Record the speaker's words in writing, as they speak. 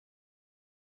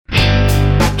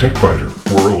TechBiter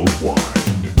Worldwide.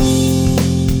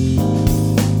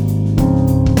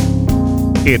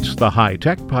 It's the High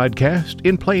Tech Podcast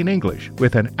in plain English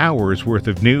with an hour's worth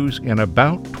of news in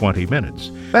about 20 minutes.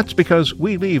 That's because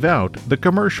we leave out the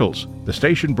commercials, the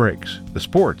station breaks, the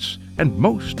sports, and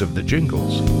most of the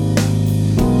jingles.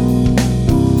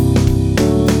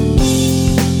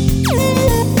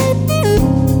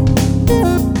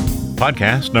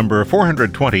 Podcast number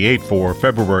 428 for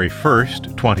February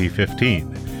 1st,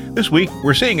 2015. This week,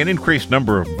 we're seeing an increased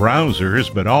number of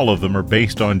browsers, but all of them are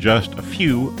based on just a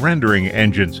few rendering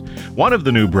engines. One of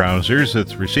the new browsers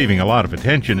that's receiving a lot of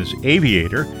attention is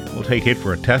Aviator. We'll take it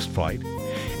for a test flight.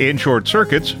 In short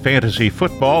circuits, fantasy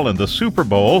football and the Super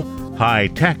Bowl, high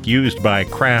tech used by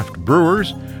craft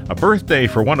brewers, a birthday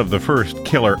for one of the first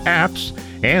killer apps,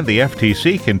 and the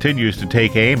FTC continues to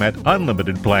take aim at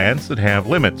unlimited plans that have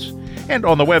limits. And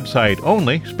on the website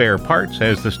only, Spare Parts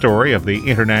has the story of the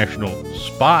International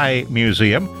Spy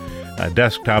Museum, a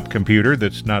desktop computer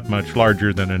that's not much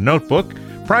larger than a notebook,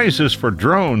 prizes for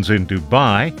drones in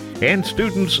Dubai, and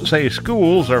students say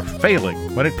schools are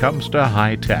failing when it comes to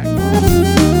high tech.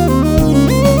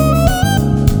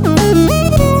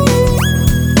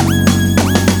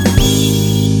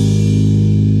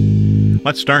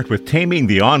 Let's start with taming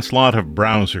the onslaught of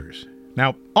browsers.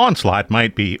 Now, onslaught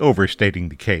might be overstating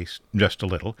the case just a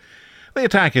little. The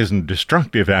attack isn't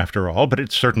destructive after all, but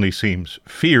it certainly seems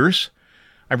fierce.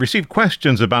 I've received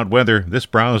questions about whether this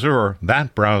browser or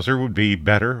that browser would be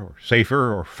better or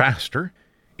safer or faster.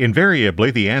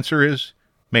 Invariably, the answer is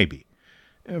maybe.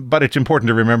 But it's important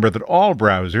to remember that all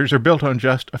browsers are built on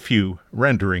just a few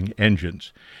rendering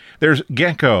engines. There's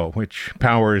Gecko, which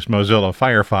powers Mozilla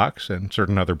Firefox and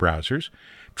certain other browsers.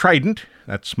 Trident,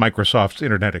 that's Microsoft's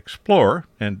Internet Explorer,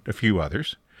 and a few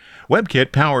others.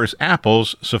 WebKit powers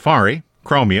Apple's Safari,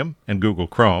 Chromium, and Google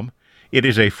Chrome. It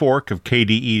is a fork of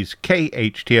KDE's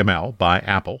KHTML by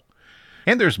Apple.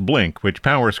 And there's Blink, which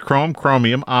powers Chrome,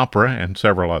 Chromium, Opera, and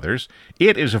several others.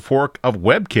 It is a fork of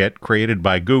WebKit created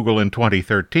by Google in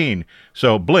 2013,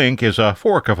 so Blink is a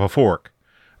fork of a fork.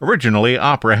 Originally,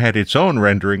 Opera had its own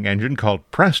rendering engine called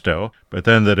Presto, but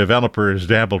then the developers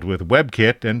dabbled with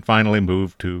WebKit and finally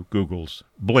moved to Google's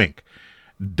Blink.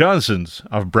 Dozens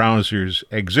of browsers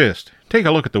exist. Take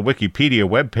a look at the Wikipedia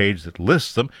webpage that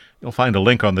lists them. You'll find a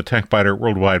link on the TechBiter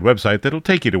Worldwide website that'll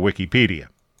take you to Wikipedia.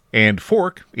 And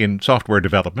fork in software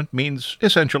development means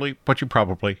essentially what you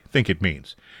probably think it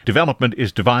means. Development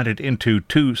is divided into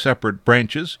two separate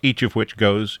branches, each of which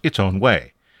goes its own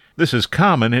way. This is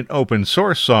common in open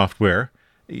source software.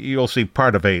 You'll see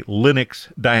part of a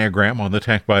Linux diagram on the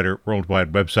TechBiter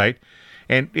Worldwide website,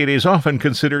 and it is often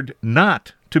considered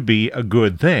not to be a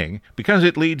good thing because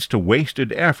it leads to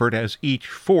wasted effort as each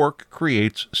fork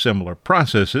creates similar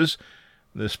processes.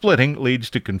 The splitting leads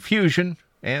to confusion,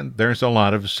 and there's a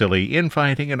lot of silly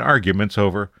infighting and arguments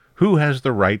over who has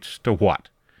the rights to what.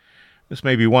 This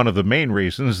may be one of the main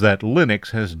reasons that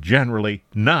Linux has generally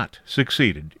not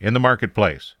succeeded in the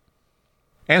marketplace.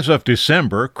 As of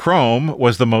December, Chrome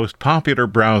was the most popular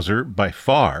browser by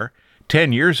far.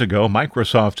 10 years ago,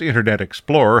 Microsoft's Internet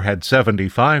Explorer had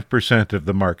 75% of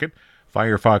the market.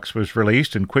 Firefox was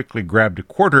released and quickly grabbed a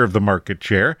quarter of the market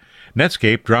share.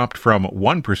 Netscape dropped from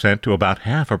 1% to about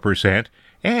 0.5%,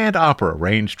 and Opera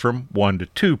ranged from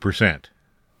 1% to 2%.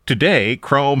 Today,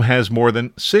 Chrome has more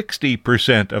than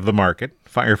 60% of the market,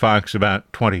 Firefox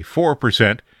about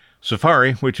 24%,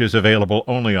 Safari, which is available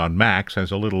only on Macs, has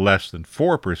a little less than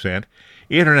 4%,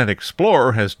 Internet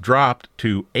Explorer has dropped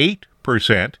to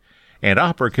 8%, and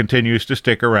Opera continues to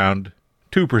stick around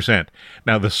 2%.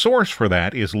 Now, the source for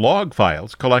that is log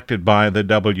files collected by the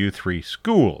W3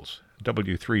 Schools.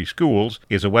 W3 Schools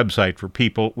is a website for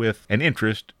people with an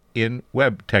interest in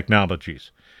web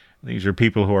technologies. These are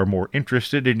people who are more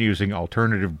interested in using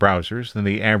alternative browsers than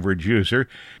the average user.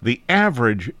 The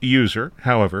average user,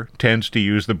 however, tends to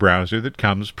use the browser that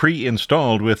comes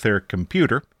pre-installed with their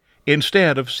computer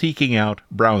instead of seeking out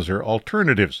browser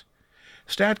alternatives.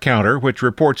 StatCounter, which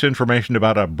reports information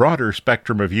about a broader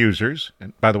spectrum of users,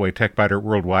 and by the way, TechBiter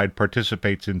Worldwide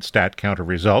participates in StatCounter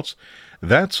results,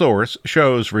 that source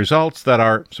shows results that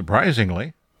are,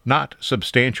 surprisingly, not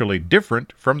substantially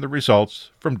different from the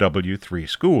results from W3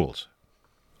 Schools.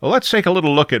 Well, let's take a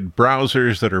little look at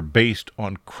browsers that are based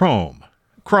on Chrome.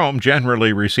 Chrome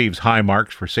generally receives high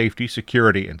marks for safety,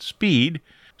 security, and speed,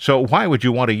 so why would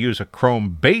you want to use a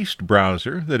Chrome-based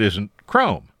browser that isn't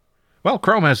Chrome? Well,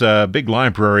 Chrome has a big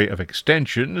library of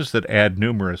extensions that add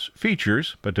numerous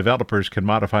features, but developers can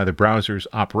modify the browser's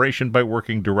operation by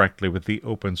working directly with the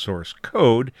open-source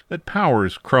code that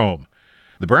powers Chrome.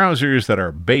 The browsers that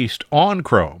are based on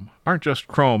Chrome aren't just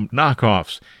Chrome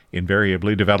knockoffs.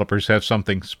 Invariably, developers have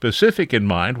something specific in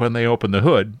mind when they open the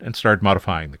hood and start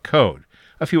modifying the code.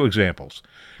 A few examples.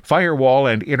 Firewall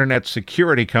and internet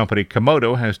security company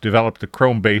Comodo has developed the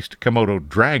Chrome-based Comodo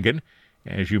Dragon.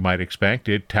 As you might expect,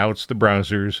 it touts the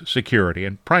browser's security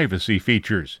and privacy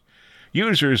features.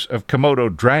 Users of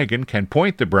Comodo Dragon can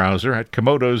point the browser at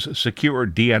Comodo's secure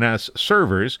DNS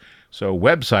servers, so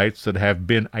websites that have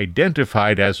been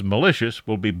identified as malicious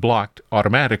will be blocked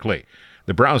automatically.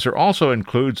 The browser also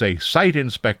includes a site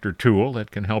inspector tool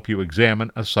that can help you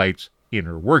examine a site's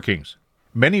inner workings.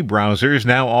 Many browsers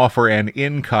now offer an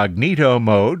incognito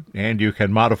mode, and you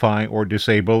can modify or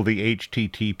disable the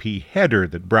HTTP header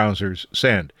that browsers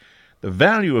send. The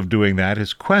value of doing that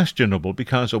is questionable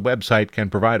because a website can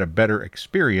provide a better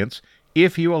experience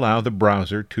if you allow the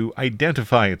browser to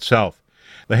identify itself.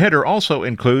 The header also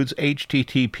includes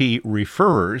HTTP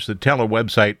referrers that tell a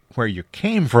website where you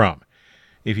came from.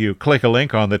 If you click a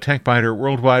link on the TechBiter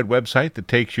Worldwide website that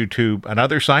takes you to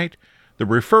another site, the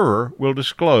referrer will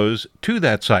disclose to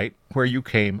that site where you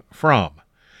came from.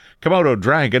 Comodo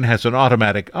Dragon has an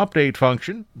automatic update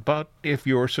function, but if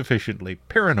you're sufficiently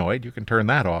paranoid, you can turn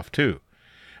that off too.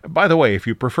 By the way, if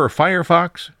you prefer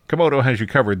Firefox, Comodo has you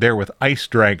covered there with Ice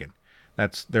Dragon.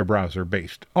 That's their browser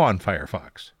based on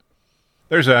Firefox.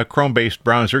 There's a Chrome-based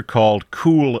browser called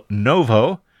Cool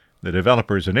Novo. The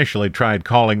developers initially tried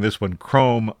calling this one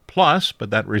Chrome Plus,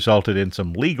 but that resulted in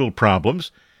some legal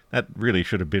problems. That really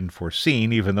should have been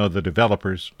foreseen, even though the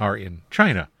developers are in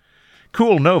China.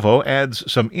 Cool Novo adds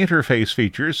some interface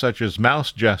features such as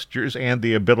mouse gestures and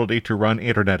the ability to run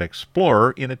Internet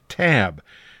Explorer in a tab.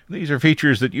 These are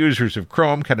features that users of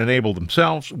Chrome can enable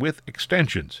themselves with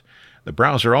extensions. The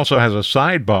browser also has a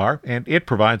sidebar, and it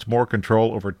provides more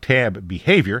control over tab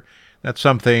behavior. That's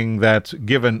something that's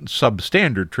given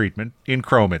substandard treatment in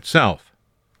Chrome itself.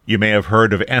 You may have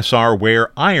heard of SRware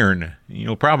Iron.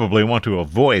 You'll probably want to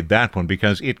avoid that one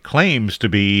because it claims to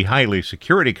be highly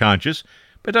security conscious,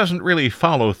 but doesn't really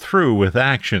follow through with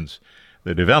actions.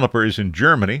 The developers in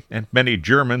Germany, and many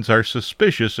Germans, are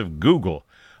suspicious of Google.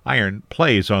 Iron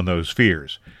plays on those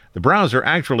fears. The browser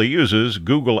actually uses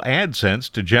Google AdSense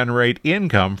to generate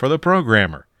income for the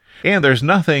programmer. And there's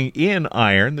nothing in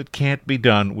Iron that can't be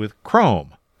done with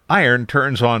Chrome. Iron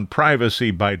turns on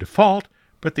privacy by default,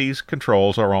 but these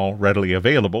controls are all readily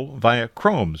available via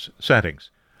Chrome's settings.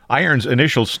 Iron's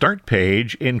initial start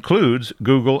page includes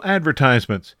Google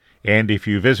advertisements, and if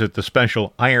you visit the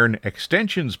special Iron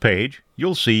Extensions page,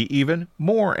 you'll see even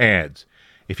more ads.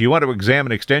 If you want to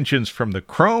examine extensions from the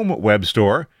Chrome web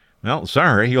store, well,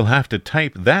 sorry, you'll have to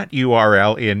type that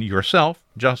URL in yourself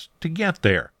just to get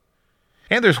there.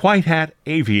 And there's White Hat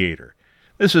Aviator.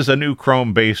 This is a new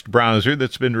Chrome-based browser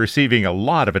that's been receiving a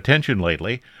lot of attention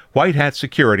lately. White Hat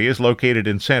Security is located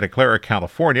in Santa Clara,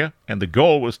 California, and the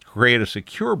goal was to create a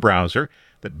secure browser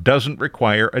that doesn't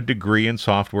require a degree in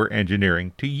software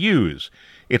engineering to use.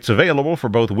 It's available for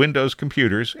both Windows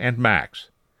computers and Macs.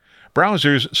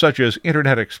 Browsers such as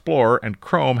Internet Explorer and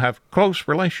Chrome have close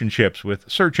relationships with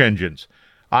search engines.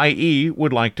 IE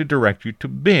would like to direct you to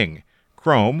Bing.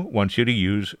 Chrome wants you to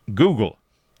use Google.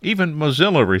 Even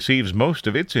Mozilla receives most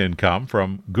of its income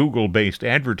from Google-based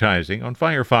advertising on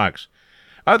Firefox.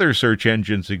 Other search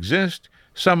engines exist.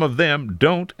 Some of them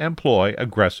don't employ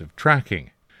aggressive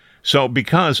tracking. So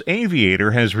because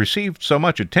Aviator has received so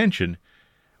much attention,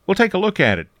 we'll take a look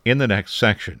at it in the next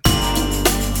section.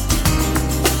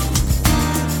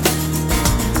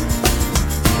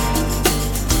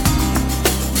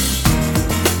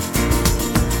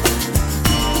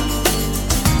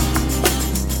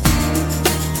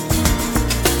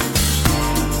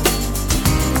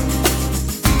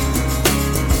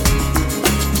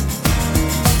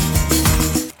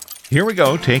 Here we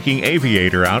go, taking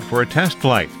Aviator out for a test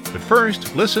flight. But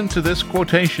first, listen to this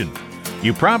quotation.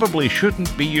 You probably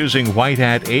shouldn't be using White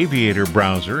Hat Aviator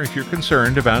browser if you're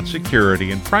concerned about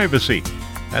security and privacy.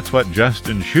 That's what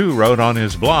Justin Hsu wrote on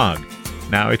his blog.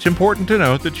 Now, it's important to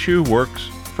note that Hsu works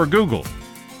for Google,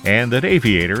 and that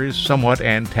Aviator is somewhat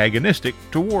antagonistic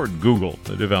toward Google,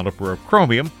 the developer of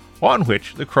Chromium, on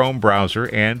which the Chrome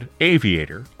browser and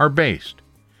Aviator are based.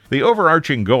 The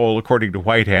overarching goal, according to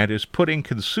White Hat, is putting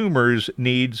consumers'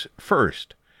 needs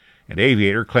first. And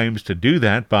Aviator claims to do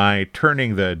that by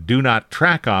turning the Do Not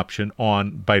Track option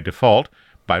on by default,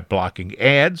 by blocking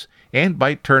ads, and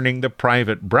by turning the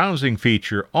private browsing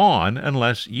feature on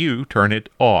unless you turn it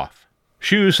off.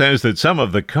 Hsu says that some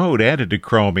of the code added to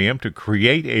Chromium to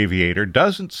create Aviator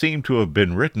doesn't seem to have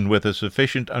been written with a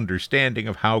sufficient understanding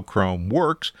of how Chrome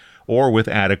works or with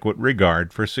adequate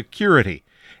regard for security.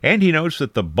 And he notes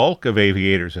that the bulk of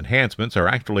Aviator's enhancements are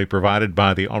actually provided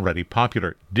by the already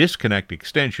popular Disconnect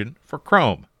extension for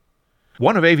Chrome.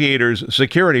 One of Aviator's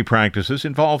security practices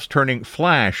involves turning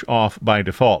Flash off by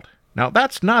default. Now,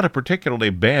 that's not a particularly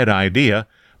bad idea,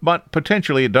 but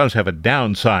potentially it does have a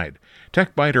downside.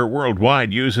 TechBiter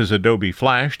Worldwide uses Adobe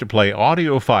Flash to play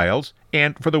audio files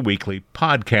and for the weekly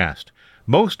podcast.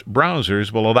 Most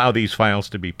browsers will allow these files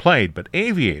to be played, but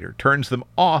Aviator turns them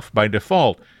off by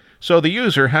default, so the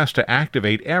user has to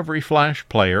activate every Flash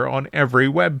player on every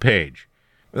web page.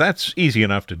 That's easy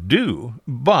enough to do,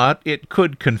 but it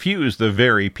could confuse the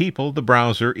very people the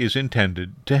browser is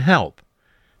intended to help.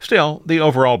 Still, the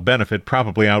overall benefit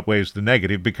probably outweighs the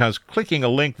negative because clicking a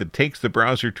link that takes the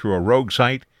browser to a rogue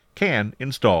site can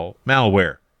install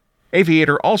malware.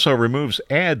 Aviator also removes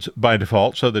ads by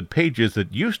default so that pages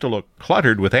that used to look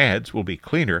cluttered with ads will be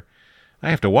cleaner. I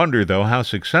have to wonder, though, how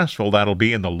successful that'll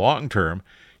be in the long term.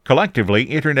 Collectively,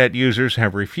 Internet users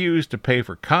have refused to pay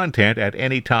for content at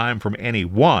any time from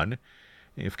anyone.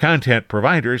 If content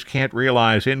providers can't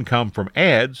realize income from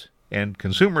ads, and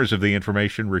consumers of the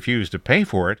information refuse to pay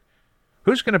for it,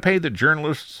 who's going to pay the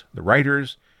journalists, the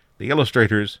writers, the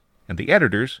illustrators, and the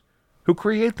editors who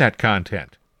create that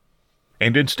content?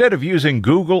 And instead of using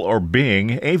Google or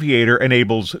Bing, Aviator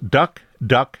enables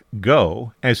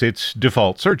DuckDuckGo as its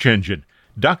default search engine.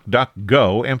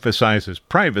 DuckDuckGo emphasizes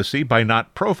privacy by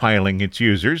not profiling its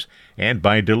users and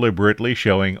by deliberately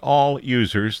showing all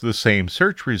users the same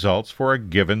search results for a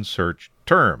given search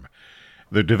term.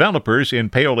 The developers in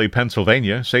Paoli,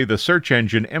 Pennsylvania, say the search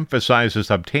engine emphasizes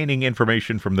obtaining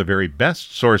information from the very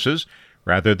best sources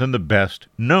rather than the best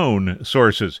known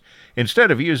sources.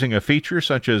 Instead of using a feature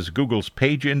such as Google's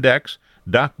Page Index,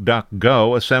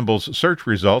 DuckDuckGo assembles search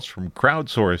results from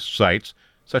crowdsourced sites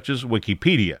such as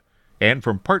Wikipedia, and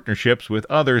from partnerships with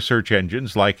other search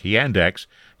engines like Yandex,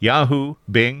 Yahoo,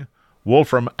 Bing,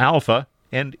 Wolfram Alpha,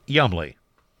 and Yummly.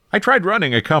 I tried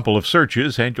running a couple of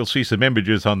searches, and you'll see some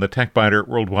images on the TechBiter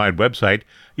Worldwide website.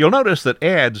 You'll notice that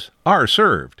ads are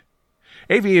served.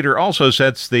 Aviator also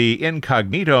sets the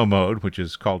incognito mode, which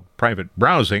is called private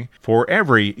browsing, for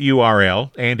every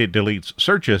URL, and it deletes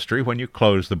search history when you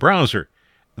close the browser.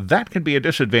 That can be a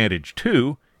disadvantage,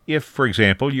 too, if, for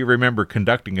example, you remember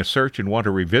conducting a search and want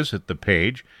to revisit the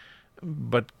page,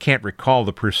 but can't recall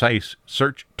the precise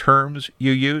search terms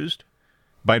you used.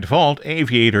 By default,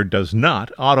 Aviator does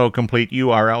not autocomplete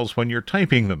URLs when you're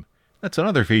typing them. That's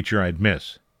another feature I'd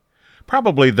miss.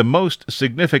 Probably the most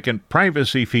significant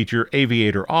privacy feature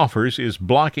Aviator offers is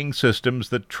blocking systems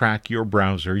that track your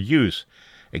browser use.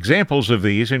 Examples of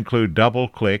these include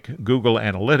DoubleClick, Google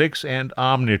Analytics, and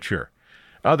Omniture.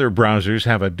 Other browsers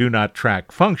have a Do Not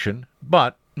Track function,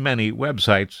 but many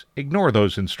websites ignore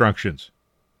those instructions.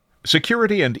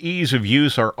 Security and ease of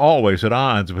use are always at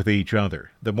odds with each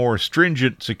other. The more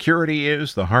stringent security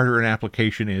is, the harder an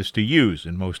application is to use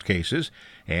in most cases,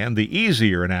 and the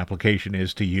easier an application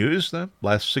is to use, the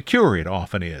less secure it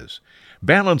often is.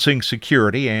 Balancing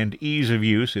security and ease of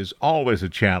use is always a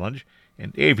challenge,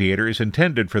 and Aviator is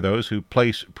intended for those who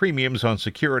place premiums on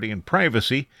security and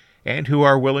privacy and who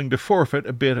are willing to forfeit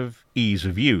a bit of ease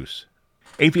of use.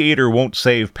 Aviator won't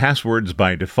save passwords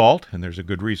by default, and there's a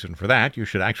good reason for that. You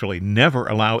should actually never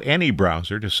allow any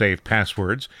browser to save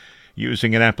passwords.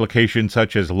 Using an application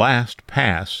such as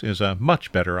LastPass is a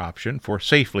much better option for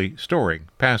safely storing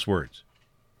passwords.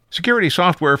 Security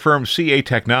software firm CA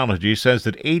Technology says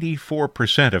that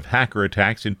 84% of hacker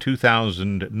attacks in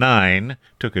 2009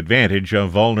 took advantage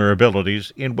of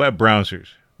vulnerabilities in web browsers.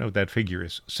 Note that figure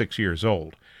is 6 years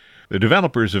old. The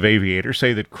developers of Aviator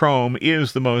say that Chrome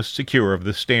is the most secure of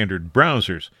the standard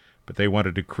browsers, but they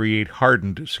wanted to create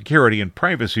hardened security and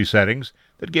privacy settings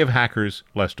that give hackers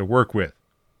less to work with.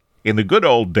 In the good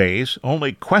old days,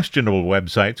 only questionable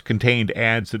websites contained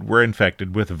ads that were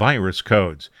infected with virus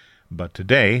codes. But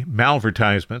today,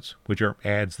 malvertisements, which are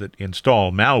ads that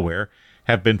install malware,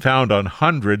 have been found on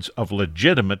hundreds of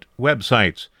legitimate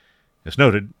websites. As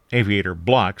noted, Aviator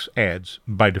blocks ads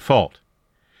by default.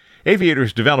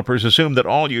 Aviator's developers assume that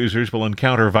all users will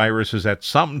encounter viruses at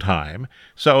some time,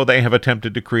 so they have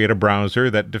attempted to create a browser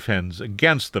that defends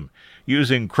against them.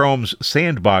 Using Chrome's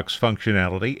sandbox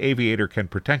functionality, Aviator can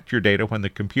protect your data when the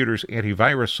computer's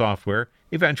antivirus software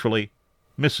eventually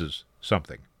misses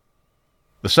something.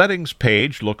 The settings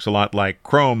page looks a lot like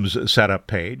Chrome's setup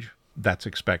page. That's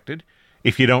expected.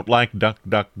 If you don't like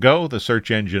DuckDuckGo, the search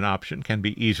engine option can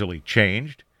be easily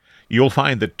changed. You'll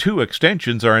find that 2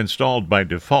 extensions are installed by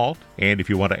default, and if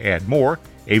you want to add more,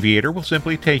 Aviator will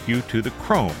simply take you to the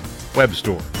Chrome web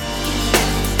store.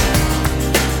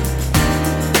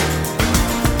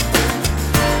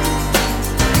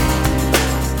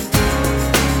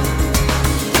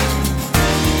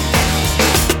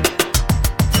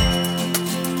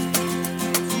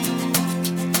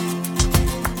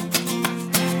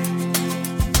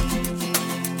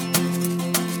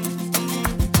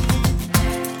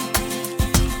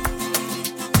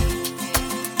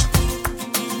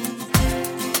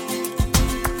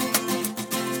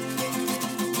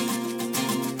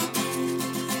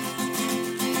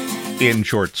 In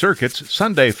short circuits,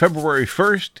 Sunday, February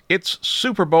 1st, it's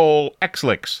Super Bowl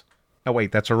Xlix. Oh,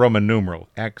 wait, that's a Roman numeral.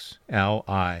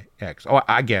 X-L-I-X. Oh,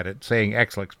 I get it. Saying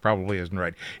Xlix probably isn't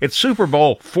right. It's Super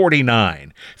Bowl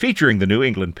 49, featuring the New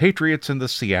England Patriots and the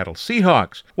Seattle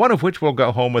Seahawks, one of which will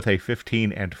go home with a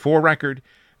 15-4 record,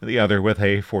 and the other with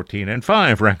a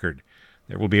 14-5 record.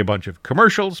 There will be a bunch of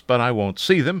commercials, but I won't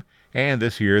see them, and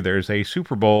this year there's a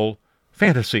Super Bowl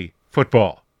fantasy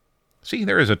football. See,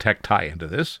 there is a tech tie into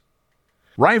this.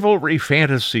 Rivalry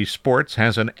Fantasy Sports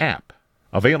has an app.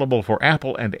 Available for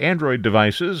Apple and Android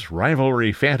devices,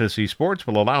 Rivalry Fantasy Sports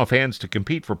will allow fans to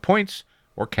compete for points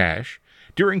or cash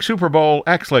during Super Bowl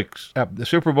Xlix,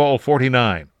 Super Bowl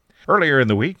 49. Earlier in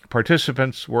the week,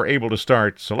 participants were able to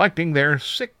start selecting their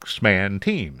 6-man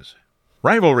teams.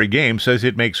 Rivalry Games says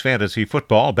it makes fantasy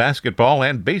football, basketball,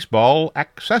 and baseball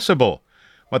accessible.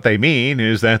 What they mean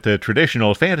is that the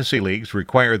traditional fantasy leagues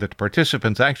require that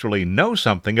participants actually know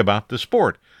something about the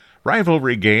sport.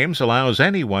 Rivalry Games allows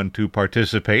anyone to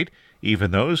participate,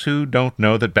 even those who don't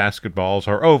know that basketballs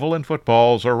are oval and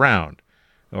footballs are round.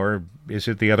 Or is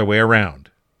it the other way around?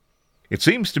 It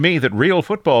seems to me that real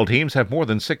football teams have more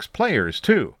than 6 players,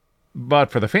 too.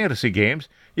 But for the fantasy games,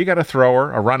 you got a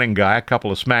thrower, a running guy, a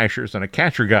couple of smashers, and a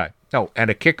catcher guy. Oh, and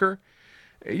a kicker.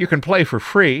 You can play for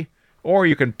free, or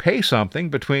you can pay something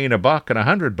between $1 and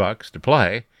 $100 to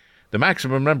play. The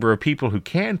maximum number of people who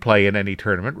can play in any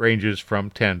tournament ranges from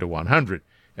 10 to 100,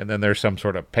 and then there's some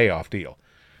sort of payoff deal.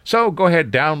 So go ahead,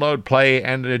 download, play,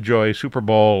 and enjoy Super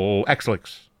Bowl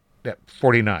Xlix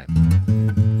 49.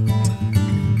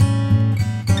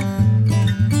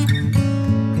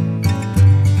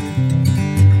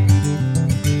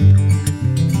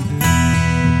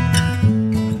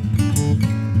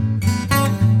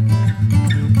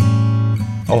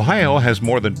 Ohio has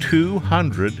more than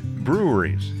 200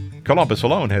 breweries. Columbus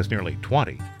alone has nearly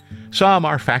 20. Some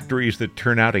are factories that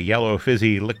turn out a yellow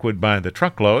fizzy liquid by the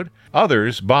truckload.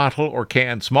 Others bottle or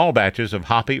can small batches of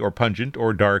hoppy or pungent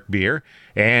or dark beer.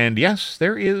 And yes,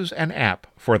 there is an app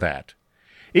for that.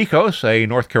 Ecos, a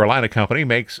North Carolina company,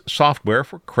 makes software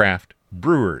for craft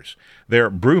brewers. Their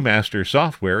Brewmaster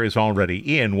software is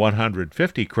already in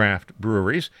 150 craft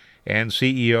breweries, and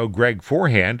CEO Greg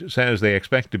Forehand says they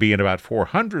expect to be in about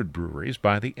 400 breweries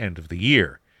by the end of the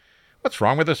year. What's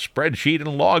wrong with a spreadsheet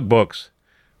and logbooks?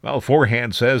 Well,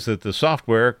 Forehand says that the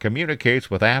software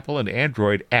communicates with Apple and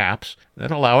Android apps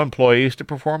that allow employees to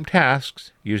perform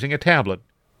tasks using a tablet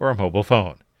or a mobile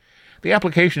phone. The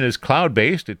application is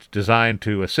cloud-based. It's designed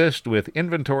to assist with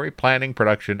inventory, planning,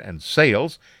 production, and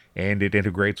sales, and it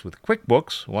integrates with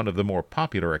QuickBooks, one of the more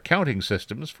popular accounting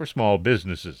systems for small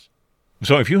businesses.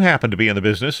 So if you happen to be in the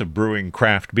business of brewing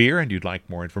craft beer and you'd like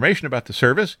more information about the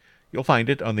service, you'll find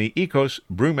it on the Ecos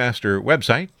Brewmaster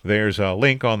website. There's a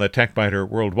link on the TechBiter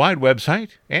Worldwide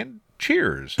website, and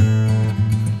cheers!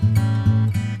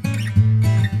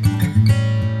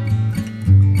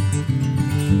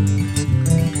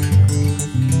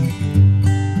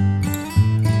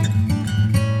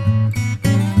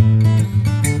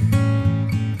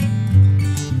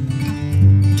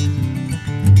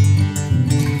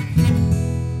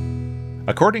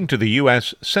 According to the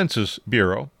U.S. Census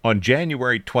Bureau, on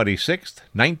January 26,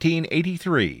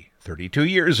 1983, 32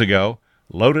 years ago,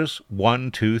 Lotus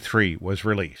 123 was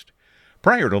released.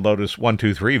 Prior to Lotus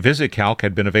 123, VisiCalc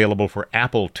had been available for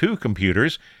Apple II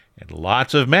computers, and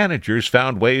lots of managers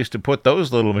found ways to put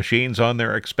those little machines on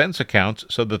their expense accounts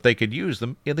so that they could use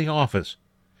them in the office.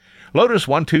 Lotus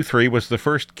 123 was the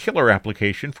first killer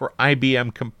application for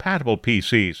IBM-compatible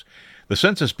PCs. The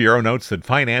Census Bureau notes that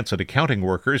finance and accounting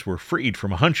workers were freed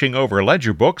from hunching over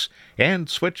ledger books and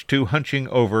switched to hunching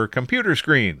over computer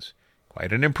screens.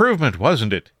 Quite an improvement,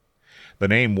 wasn't it? The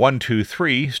name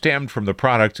 123 stemmed from the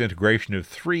product's integration of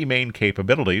 3 main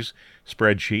capabilities: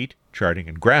 spreadsheet, charting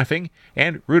and graphing,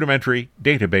 and rudimentary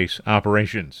database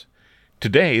operations.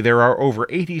 Today, there are over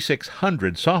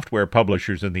 8,600 software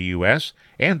publishers in the U.S.,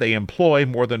 and they employ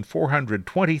more than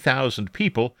 420,000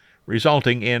 people,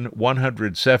 resulting in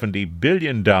 $170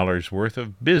 billion worth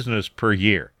of business per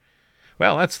year.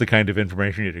 Well, that's the kind of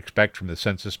information you'd expect from the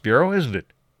Census Bureau, isn't it?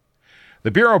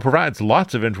 The Bureau provides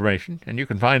lots of information, and you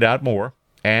can find out more.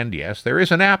 And yes, there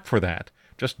is an app for that.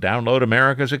 Just download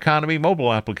America's Economy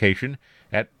mobile application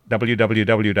at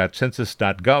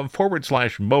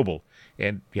www.census.gov/mobile.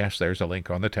 And yes, there's a link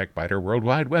on the TechBiter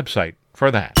Worldwide website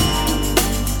for that.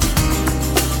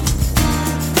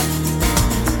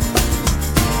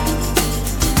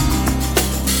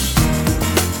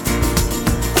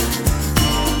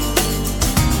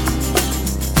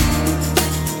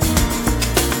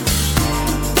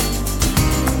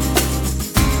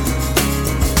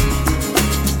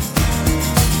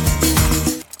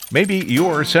 Maybe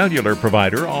your cellular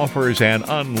provider offers an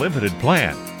unlimited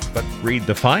plan, but read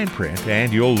the fine print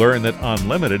and you'll learn that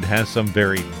unlimited has some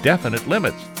very definite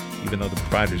limits, even though the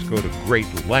providers go to great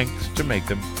lengths to make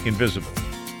them invisible.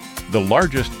 The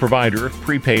largest provider of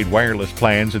prepaid wireless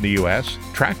plans in the U.S.,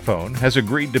 TracFone, has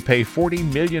agreed to pay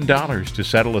 $40 million to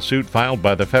settle a suit filed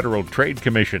by the Federal Trade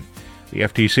Commission. The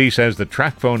FTC says that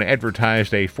TracFone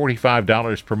advertised a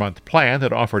 $45 per month plan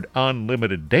that offered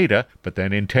unlimited data, but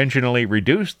then intentionally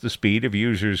reduced the speed of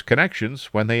users' connections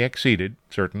when they exceeded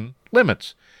certain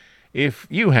limits. If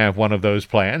you have one of those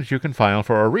plans, you can file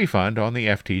for a refund on the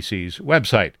FTC's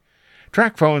website.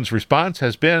 TracFone's response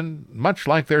has been, much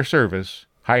like their service,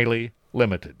 highly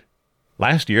limited.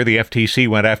 Last year, the FTC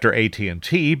went after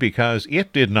AT&T because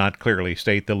it did not clearly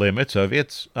state the limits of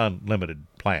its unlimited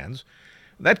plans.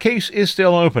 That case is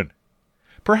still open.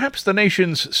 Perhaps the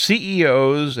nation's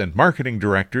CEOs and marketing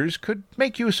directors could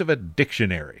make use of a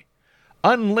dictionary.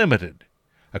 Unlimited.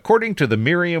 According to the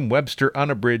Merriam-Webster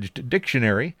Unabridged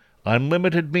Dictionary,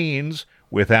 unlimited means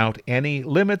without any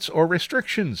limits or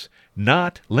restrictions,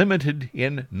 not limited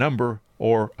in number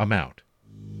or amount.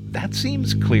 That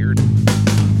seems clear.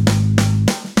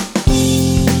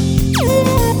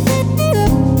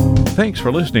 Thanks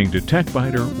for listening to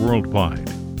TechBiter Worldwide,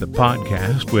 the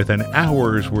podcast with an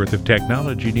hour's worth of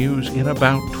technology news in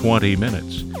about 20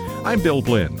 minutes. I'm Bill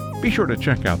Blinn. Be sure to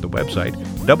check out the website,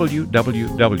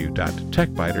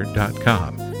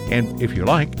 www.techbiter.com. And if you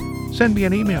like, send me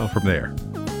an email from there.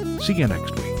 See you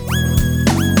next week.